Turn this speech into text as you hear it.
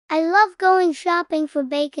I love going shopping for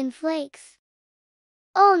bacon flakes.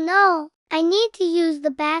 Oh no, I need to use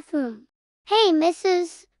the bathroom. Hey,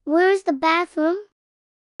 missus, where's the bathroom?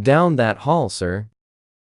 Down that hall, sir.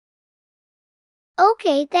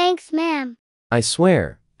 Okay, thanks, ma'am. I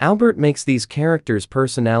swear, Albert makes these characters'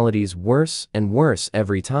 personalities worse and worse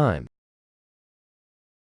every time.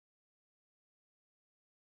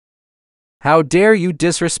 How dare you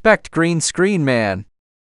disrespect Green Screen Man?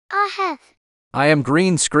 I am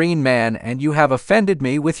Green Screen Man, and you have offended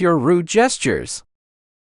me with your rude gestures.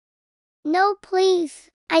 No, please.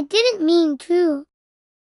 I didn't mean to.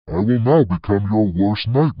 I will now become your worst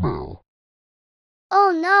nightmare.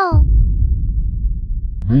 Oh no.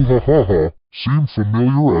 Muhahaha, seem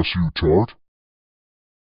familiar, Su Tart?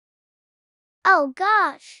 Oh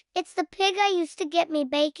gosh, it's the pig I used to get me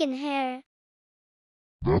bacon hair.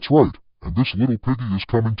 That's right, and this little piggy is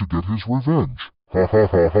coming to get his revenge. Ha ha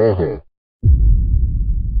ha ha ha.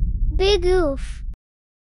 Big oof.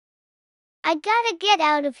 I gotta get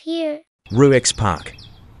out of here. Ruix Park.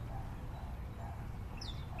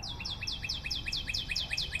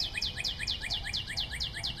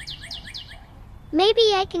 Maybe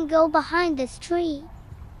I can go behind this tree.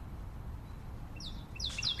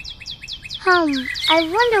 I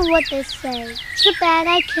wonder what this says. Too bad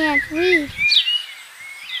I can't read.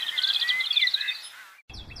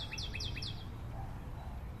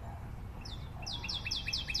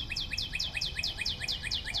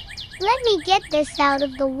 Let me get this out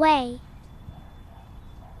of the way.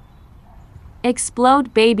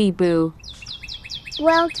 Explode, baby boo.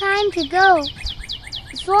 Well, time to go.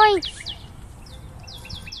 Zoinks.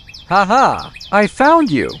 Haha, I found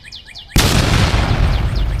you.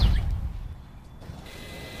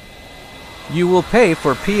 You will pay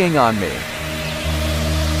for peeing on me.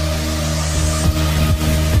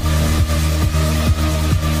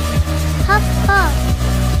 Huff huff.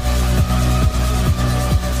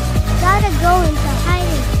 Gotta go into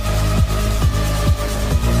hiding.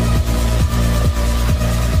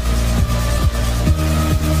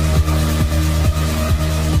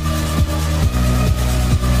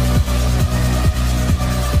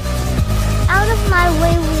 Out of my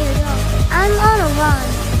way, weirdo. I'm on a run.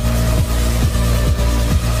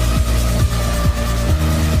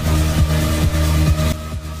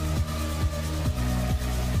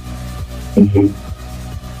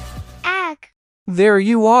 Aka. There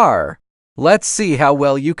you are. Let's see how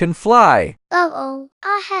well you can fly. Uh-oh.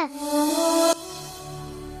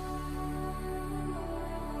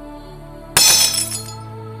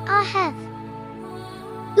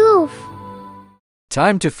 Oof.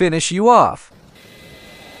 Time to finish you off.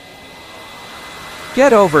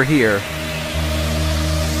 Get over here.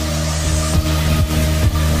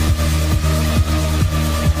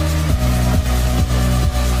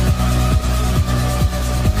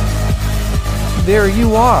 There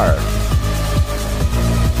you are.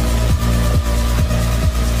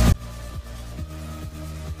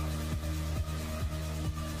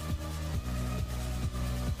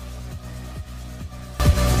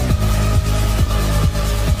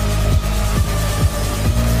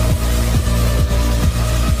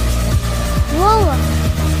 Whoa.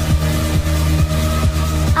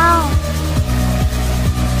 Ow.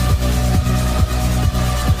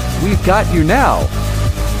 We've got you now.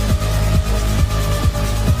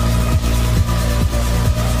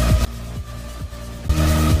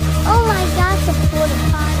 Oh my gosh, a porta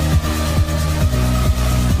potty.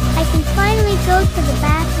 I can finally go to the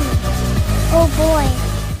bathroom. Oh boy.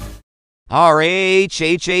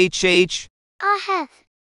 R-H-H-H-H.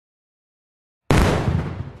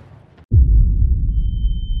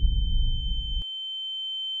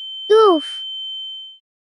 Oof.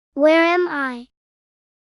 Where am I?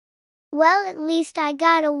 Well, at least I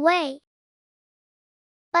got away.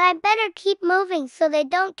 But I better keep moving so they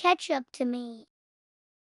don't catch up to me.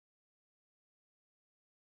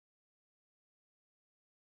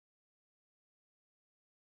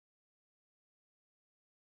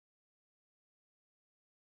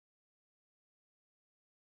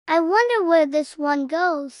 I wonder where this one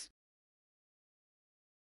goes.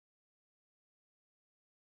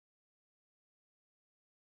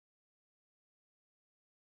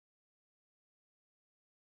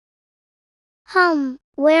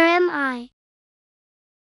 Where am I?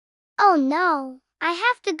 Oh no, I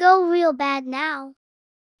have to go real bad now.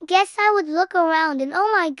 Guess I would look around and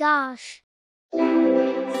oh my gosh.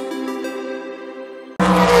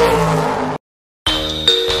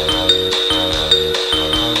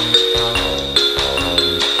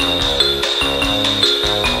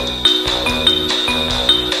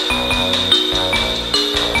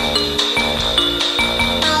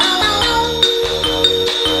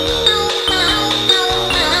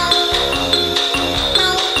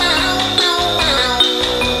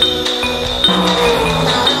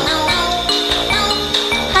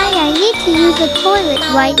 the toilet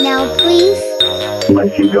right now, please?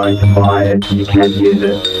 Unless you're going to buy it, you can't use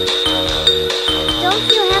it. Don't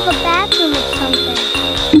you have a bathroom or something?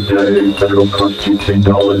 You do, but it'll cost you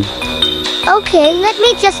 $2. Okay, let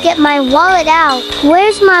me just get my wallet out.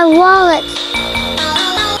 Where's my wallet?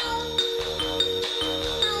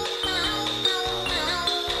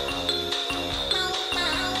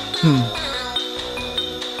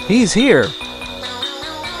 He's here.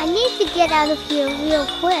 I need to get out of here real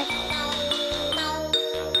quick.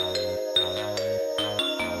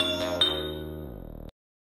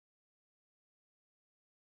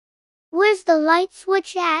 Where's the light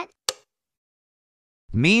switch at?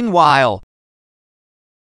 Meanwhile,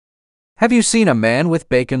 have you seen a man with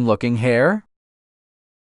bacon-looking hair?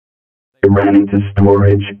 I ran into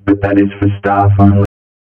storage, but that is for staff only.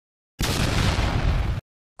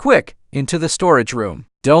 Quick, into the storage room.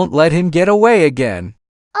 Don't let him get away again.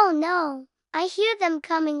 Oh no, I hear them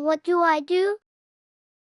coming. What do I do?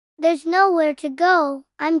 There's nowhere to go.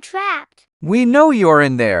 I'm trapped. We know you're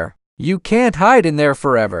in there. You can't hide in there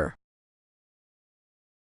forever.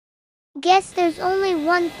 Guess there's only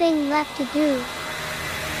one thing left to do.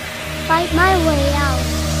 Fight my way out.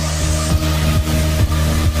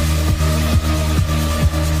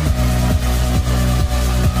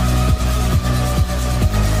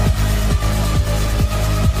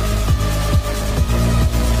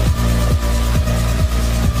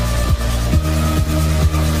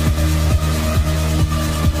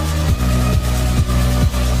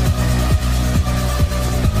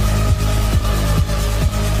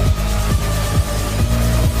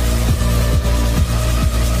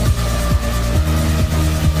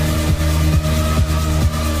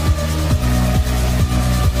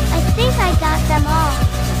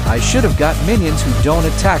 I should have got minions who don't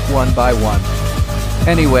attack one by one.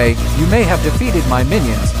 Anyway, you may have defeated my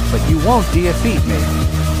minions, but you won't defeat me.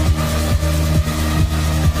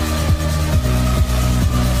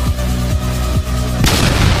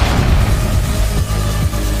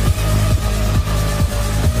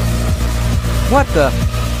 What the?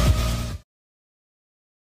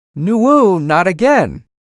 No, not again.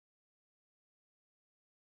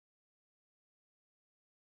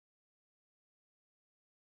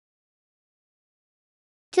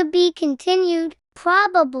 To be continued,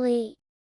 probably.